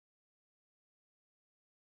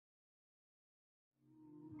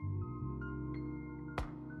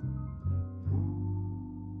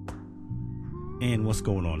And what's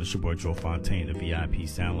going on? It's your boy Joe Fontaine, the VIP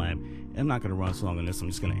SOUNDLAB. And I'm not going to run so long on this. I'm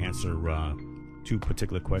just going to answer two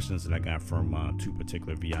particular questions that I got from two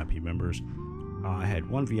particular VIP members. I had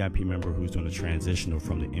one VIP member who's doing a transition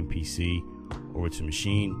from the MPC over to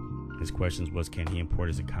Maschine. His questions was, can he import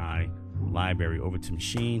his Akai library over to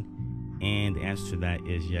Maschine? And the answer to that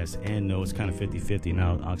is yes and no. It's kind of 50-50.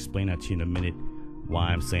 Now I'll explain that to you in a minute why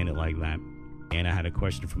I'm saying it like that. And I had a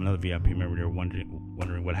question from another VIP member. They were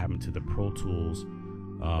wondering what happened to the Pro Tools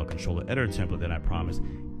controller editor template that I promised.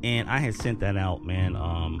 And I had sent that out, man,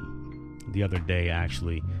 the other day.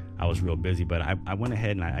 Actually, I was real busy, but I went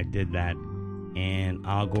ahead and I did that. And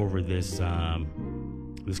I'll go over this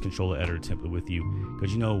this controller editor template with you,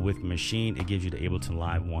 because you know, with Maschine, it gives you the Ableton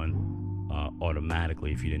Live one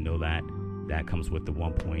automatically. If you didn't know that, that comes with the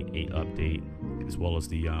 1.8 update, as well as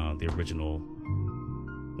the original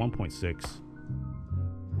 1.6.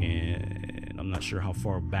 And I'm not sure how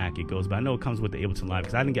far back it goes, but I know it comes with the Ableton Live,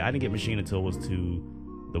 because I didn't get Maschine until it was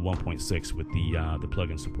to the 1.6 with the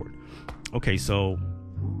plugin support. Okay, so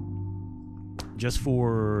just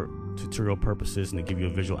for tutorial purposes and to give you a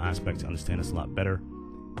visual aspect to understand this a lot better,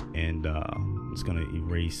 and I'm just gonna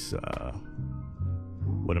erase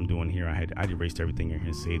what I'm doing here. I erased everything in here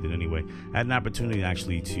and saved it anyway. I had an opportunity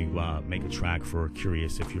actually to make a track for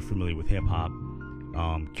Curious. If you're familiar with hip hop,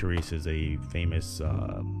 Curious is a famous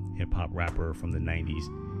hip-hop rapper from the 90s,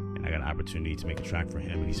 and I got an opportunity to make a track for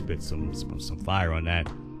him, and he spit some fire on that.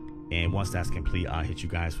 And once that's complete, I'll hit you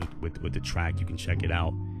guys with the track. You can check it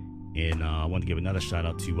out. And I want to give another shout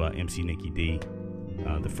out to MC Nikki D,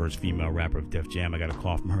 the first female rapper of Def Jam. I got a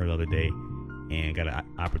call from her the other day and got an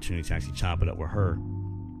opportunity to actually chop it up with her.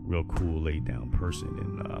 Real cool, laid down person,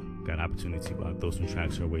 and got an opportunity to throw some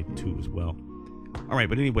tracks her way too as well. All right,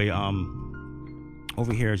 but anyway,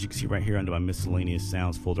 over here, as you can see right here under my miscellaneous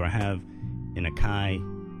sounds folder, I have an Akai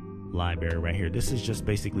library right here. This is just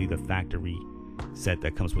basically the factory set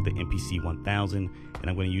that comes with the MPC 1000, and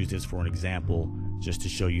I'm going to use this for an example just to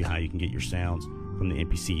show you how you can get your sounds from the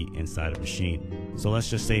MPC inside of Maschine. So let's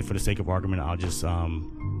just say, for the sake of argument, I'll just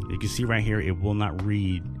you can see right here, it will not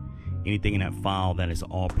read anything in that file that is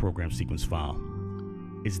all program sequence file.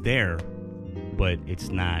 It's there, but it's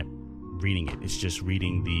not reading it. It's just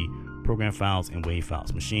reading the program files and wave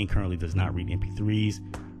files. Maschine currently does not read MP3s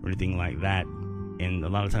or anything like that, and a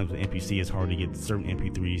lot of times with MPC, it's hard to get certain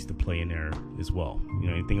MP3s to play in there as well. You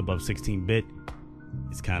know, anything above 16-bit,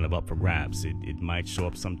 it's kind of up for grabs. It might show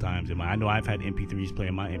up sometimes. I know I've had MP3s play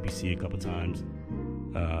in my MPC a couple times,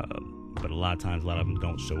 but a lot of times, a lot of them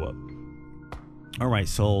don't show up. All right,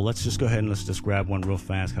 so let's just go ahead and let's just grab one real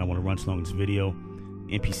fast. I want to run too long in this video.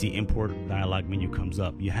 MPC import dialog menu comes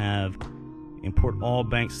up. You have import all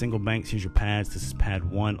banks, single banks. Here's your pads. This is pad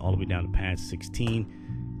 1 all the way down to pad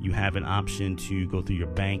 16. You have an option to go through your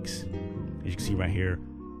banks. As you can see right here,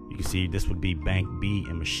 you can see this would be bank B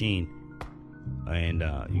in Maschine, and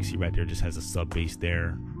you can see right there, just has a sub bass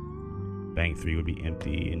there. Bank 3 would be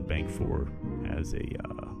empty, and bank 4 has a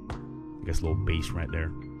I guess a little bass right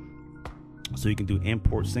there. So you can do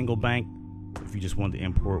import single bank if you just want to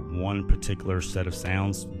import one particular set of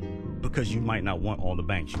sounds, because you might not want all the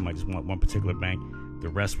banks. You might just want one particular bank. The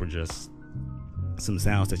rest were just some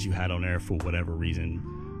sounds that you had on there for whatever reason.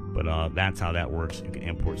 But that's how that works. You can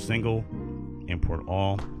import single, import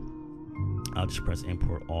all. I'll just press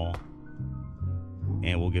import all,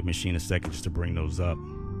 and we'll give Maschine a second just to bring those up.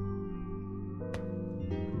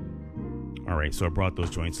 All right, so I brought those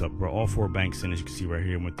joints up. Brought all 4 banks in. As you can see right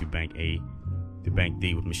here, went through bank A to bank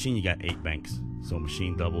D. With Maschine, you got 8 banks. So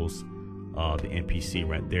Maschine doubles the MPC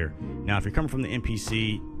right there. Now, if you're coming from the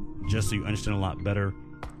MPC, just so you understand a lot better,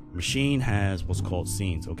 Maschine has what's called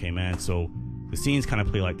scenes. Okay, man. So the scenes kind of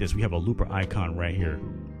play like this. We have a looper icon right here.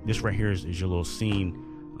 This right here is your little scene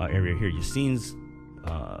area here. Your scenes,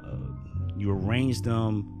 you arrange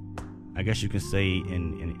them, I guess you can say,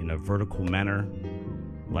 in a vertical manner,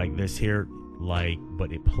 like this here,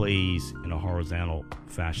 but it plays in a horizontal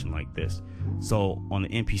fashion like this. So on the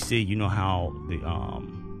MPC, you know how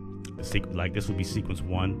like this would be sequence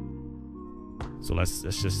 1. So let's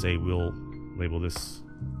just say we'll label this.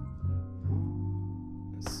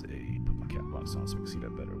 Let's say, put my cap locks on so we can see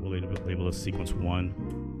that better. We'll label this sequence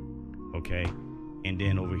 1, okay? And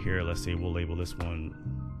then over here, let's say we'll label this one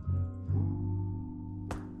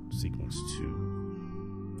sequence 2,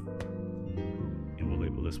 and we'll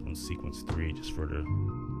label this one sequence 3, just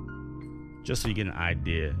so you get an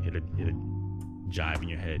idea. It'll jive in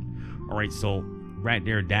your head. All right, so right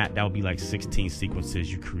there, that would be like 16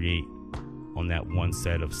 sequences you create on that one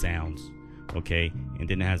set of sounds. Okay, and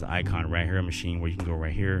then it has an icon right here, Maschine, where you can go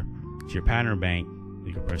right here to your pattern bank,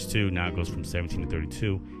 You can press 2. Now it goes from 17 to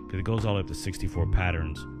 32 because it goes all the way up to 64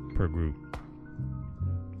 patterns per group.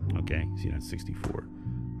 Okay, see, that's 64.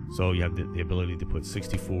 So you have the ability to put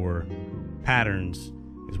 64 patterns,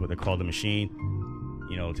 is what they call the machine,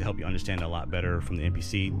 you know, to help you understand it a lot better from the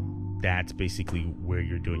MPC. That's basically where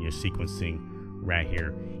you're doing your sequencing right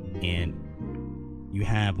here. And you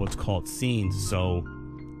have what's called scenes. So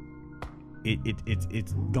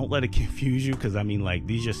it's don't let it confuse you, because I mean, like,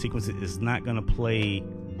 these are sequences. It's not gonna play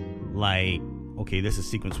like, okay, this is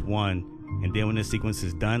sequence 1, and then when this sequence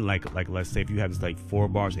is done, like let's say if you have this like 4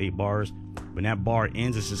 bars, 8 bars, when that bar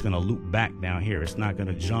ends, it's just gonna loop back down here. It's not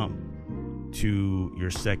gonna jump to your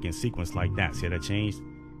second sequence like that. See how that changed?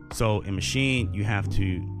 So in Maschine, you have to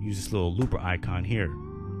use this little looper icon here.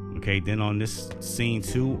 Okay, then on this scene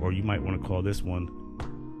 2, or you might want to call this one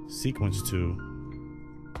sequence 2,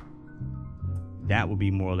 that would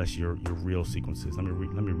be more or less your real sequences. Let me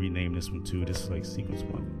rename this one too. This is like sequence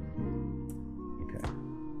 1. Okay.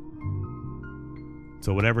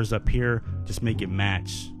 So whatever's up here, just make it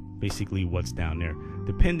match basically what's down there,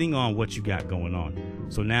 depending on what you got going on.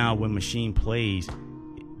 So now when Maschine plays,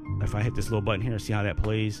 if I hit this little button here, see how that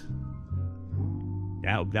plays?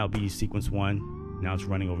 That'll be sequence 1. Now it's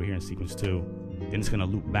running over here in sequence 2. Then it's gonna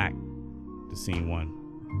loop back to scene 1.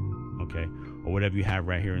 Okay, or whatever you have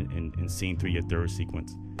right here in scene 3, your third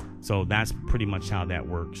sequence. So that's pretty much how that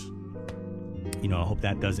works. You know, I hope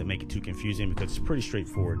that doesn't make it too confusing, because it's pretty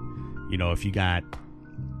straightforward. You know, if you got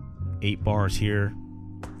 8 bars here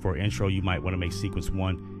for intro, you might want to make sequence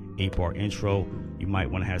 1 8-bar intro. You might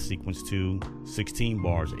want to have sequence 2 16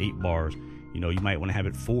 bars, 8 bars. You know, you might want to have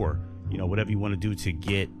it 4. You know, whatever you want to do to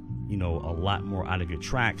get, you know, a lot more out of your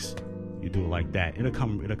tracks, you do it like that. It'll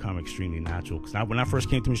come extremely natural. Because when I first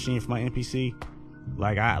came to Maschine for my MPC,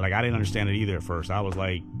 I didn't understand it either at first. I was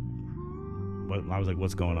like,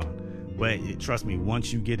 what's going on? But trust me,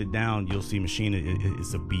 once you get it down, you'll see Maschine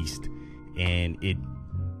it's a beast. And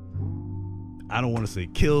I don't want to say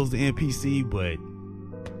kills the MPC, but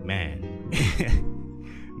man,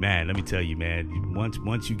 man, let me tell you, man,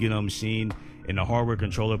 once you get on Maschine and the hardware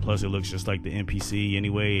controller, plus it looks just like the MPC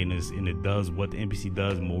anyway, and it does what the MPC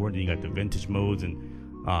does more. Then you got the vintage modes, and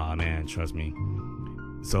man, trust me.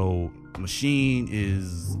 So Maschine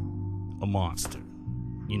is a monster,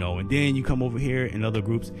 you know. And then you come over here in other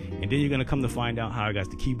groups, and then you're gonna come to find out how it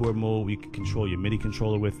got the keyboard mode. You can control your MIDI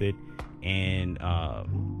controller with it, and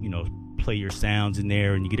you know, play your sounds in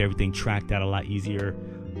there, and you get everything tracked out a lot easier.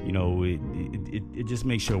 You know, it just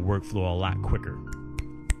makes your workflow a lot quicker.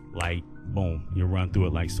 Like, boom, you run through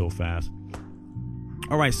it like so fast.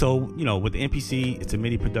 All right, so, you know, with the MPC, it's a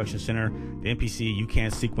MIDI production center. The MPC, you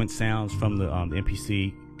can sequence sounds from the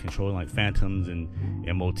MPC, controlling like phantoms and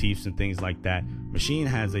motifs and things like that. Maschine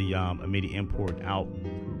has a MIDI import out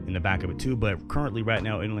in the back of it too, but currently right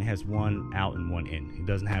now it only has one out and one in. It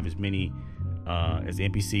doesn't have as many as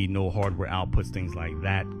MPC, no hardware outputs, things like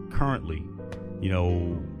that currently. You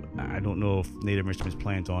know, I don't know if Native Instruments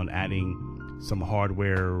plans on adding some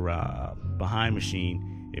hardware behind Maschine.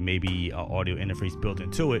 It may be an audio interface built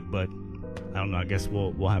into it, but I don't know. I guess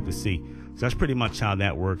we'll have to see. So that's pretty much how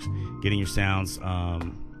that works. Getting your sounds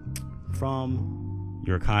from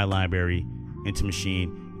your Akai library into Maschine,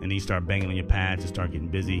 and then you start banging on your pads and start getting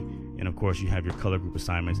busy. And of course, you have your color group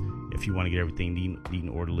assignments if you want to get everything neat and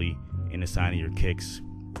orderly in assigning your kicks.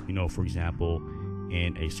 You know, for example,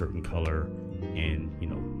 in a certain color, and you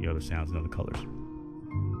know, your other sounds in other colors.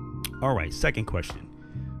 All right, second question.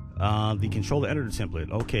 The controller editor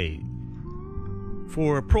template. Okay,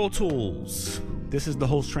 for Pro Tools, this is the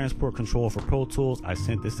host transport controller for Pro Tools. I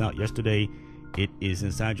sent this out yesterday. It is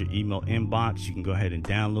inside your email inbox. You can go ahead and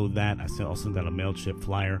download that. I'll send out a MailChimp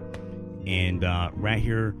flyer, and right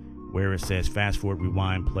here where it says fast forward,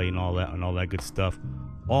 rewind, play, and all that good stuff,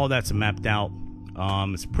 all that's mapped out.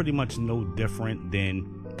 It's pretty much no different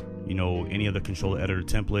than, you know, any other controller editor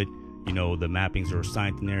template. You know, the mappings are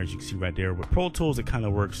assigned in there, as you can see right there. With Pro Tools, it kind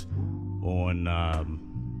of works on,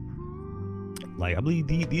 like, I believe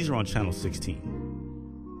these are on channel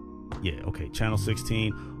 16. Yeah, okay, channel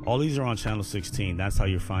 16. All these are on channel 16. That's how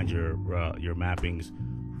you find your mappings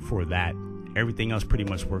for that. Everything else pretty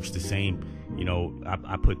much works the same. You know,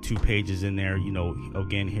 I put 2 pages in there. You know,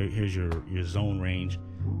 again, here's your zone range.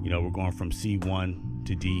 You know, we're going from C1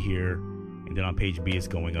 to D here. And then on page B, it's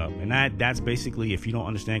going up. And that's basically, if you don't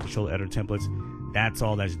understand controller editor templates, that's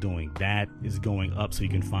all that's doing. That is going up so you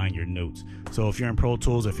can find your notes. So if you're in Pro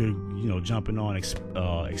Tools, if you're, you know, jumping on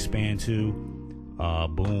expand to,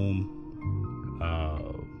 boom,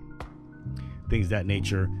 things of that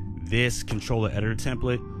nature, this controller editor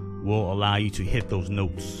template will allow you to hit those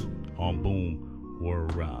notes on boom or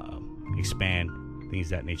expand things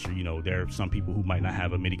of that nature. You know, there are some people who might not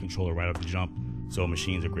have a MIDI controller right off the jump, so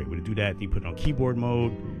Maschines are a great way to do that. You put it on keyboard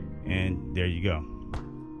mode, and there you go.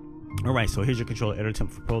 All right, so here's your controller editor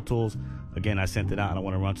template for Pro Tools. Again, I sent it out. I don't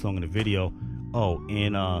want to run too long in the video. Oh,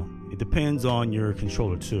 and it depends on your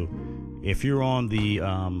controller too. If you're on the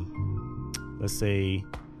let's say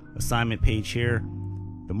assignment page here,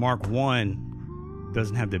 the Mark 1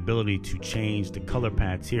 doesn't have the ability to change the color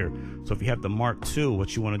pads here. So if you have the Mark II,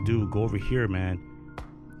 what you want to do, go over here, man,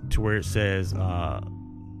 to where it says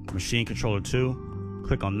Machine Controller 2.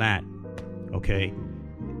 Click on that, okay?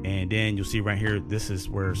 And then you'll see right here, this is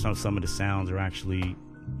where some of the sounds are actually,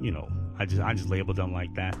 you know, I just labeled them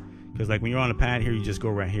like that. Because like when you're on the pad here, you just go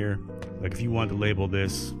right here. Like if you wanted to label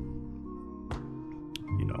this,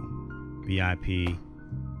 you know, VIP,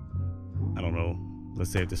 I don't know,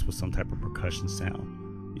 let's say if this was some type of percussion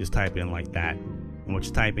sound, you just type in like that. And what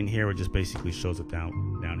you type in here, it just basically shows it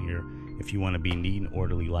down here. If you want to be neat and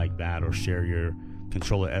orderly like that, or share your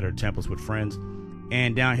controller editor templates with friends.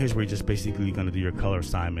 And down here's where you're just basically going to do your color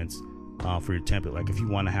assignments for your template. Like if you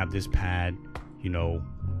want to have this pad, you know,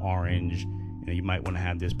 orange, and you might want to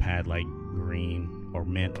have this pad like green or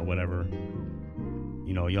mint or whatever.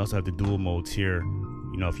 You know, you also have the dual modes here.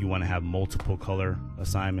 You know, if you want to have multiple color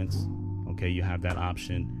assignments, okay, you have that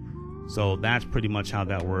option. So that's pretty much how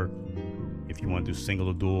that works. If you want to do single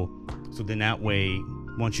or dual. So then that way,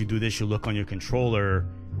 once you do this, you look on your controller,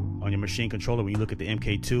 on your machine controller, when you look at the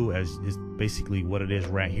MK2, as is basically what it is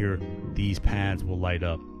right here, these pads will light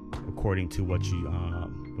up according to what you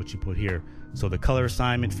put here. So the color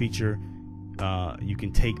assignment feature, you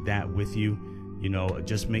can take that with you. You know,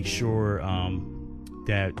 just make sure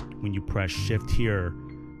that when you press shift here,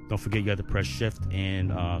 don't forget you have to press shift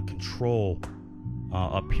and control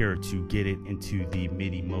up here to get it into the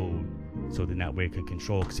MIDI mode, so then that way it can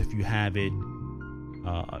control. Because if you have it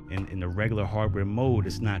in the regular hardware mode,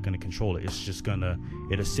 it's not going to control it. It's just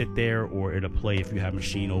it'll sit there, or it'll play if you have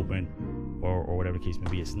Maschine open, or whatever the case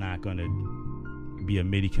may be. It's not going to be a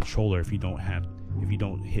MIDI controller if you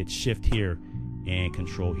don't hit shift here and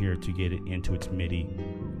control here to get it into its MIDI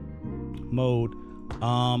mode.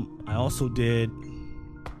 I also did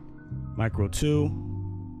Micro 2.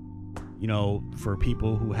 You know, for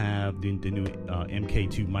people who have the new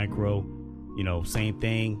MK2 Micro, you know, same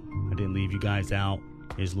thing. I didn't leave you guys out.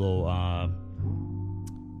 Here's a little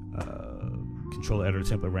controller editor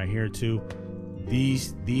template right here too.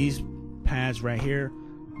 These pads right here,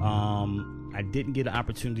 I didn't get an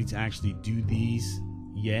opportunity to actually do these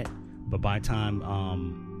yet, but by the time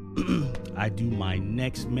I do my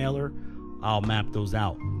next mailer, I'll map those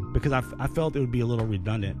out, because I felt it would be a little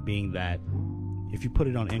redundant, being that if you put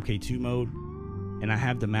it on MK2 mode and I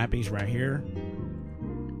have the mappings right here,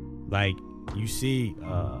 like you see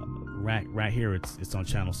right here, it's on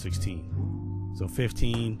channel 16. So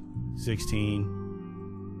 15,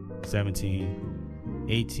 16, 17,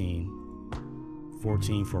 18,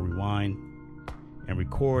 14 for rewind, and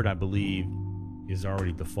record, I believe, is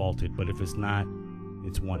already defaulted, but if it's not,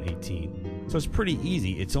 it's 118. So it's pretty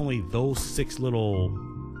easy. It's only those 6 little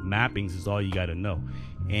mappings is all you got to know.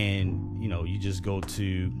 And you know, you just go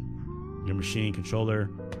to your machine controller,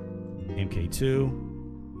 MK2,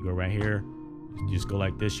 you go right here, you just go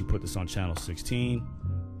like this, you put this on channel 16,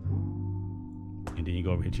 and then you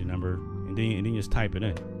go over, hit your number, and then you just type it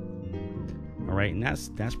in. All right, and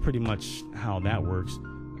that's pretty much how that works.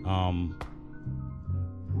 Trying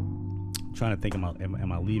to think,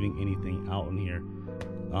 am I leaving anything out in here?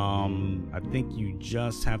 I think you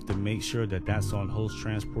just have to make sure that that's on host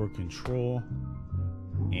transport control,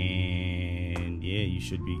 and yeah, you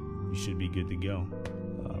should be good to go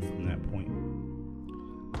from that point.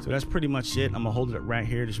 So that's pretty much it. I'm gonna hold it right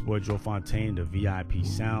here. This is your boy Joe Fontaine, the VIP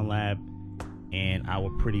SoundLab, and I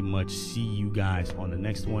will pretty much see you guys on the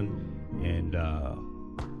next one. And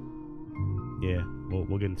yeah,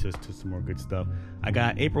 we'll get into some more good stuff. I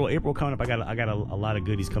got April coming up. I got a lot of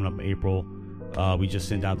goodies coming up in April. We just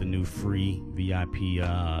sent out the new free VIP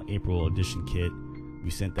April edition kit. We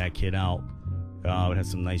sent that kit out. It has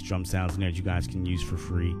some nice drum sounds in there that you guys can use for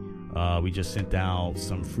free. We just sent out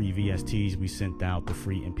some free VSTs. We sent out the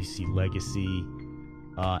free MPC Legacy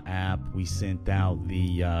app. We sent out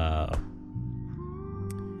the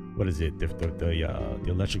what is it? The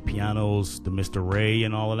electric pianos, the Mr. Ray,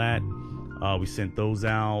 and all of that. We sent those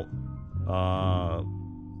out.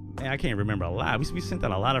 Man, I can't remember a lot. We sent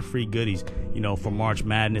out a lot of free goodies, you know, for March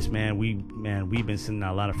Madness, man. We've been sending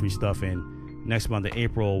out a lot of free stuff, and next month of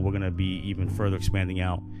April, we're gonna be even further expanding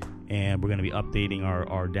out, and we're gonna be updating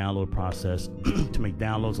our download process to make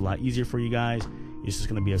downloads a lot easier for you guys, It's just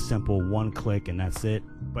going to be a simple one click and that's it.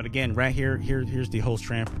 But again, right here's the host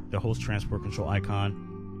transport control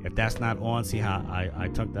icon. If that's not on, see how I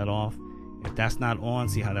took that off. If that's not on,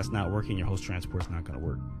 see how that's not working. Your host transport's not going to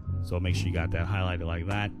work. So make sure you got that highlighted like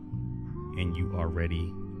that, and you are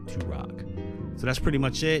ready to rock. So that's pretty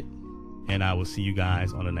much it, and I will see you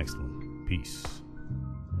guys on the next one. Peace.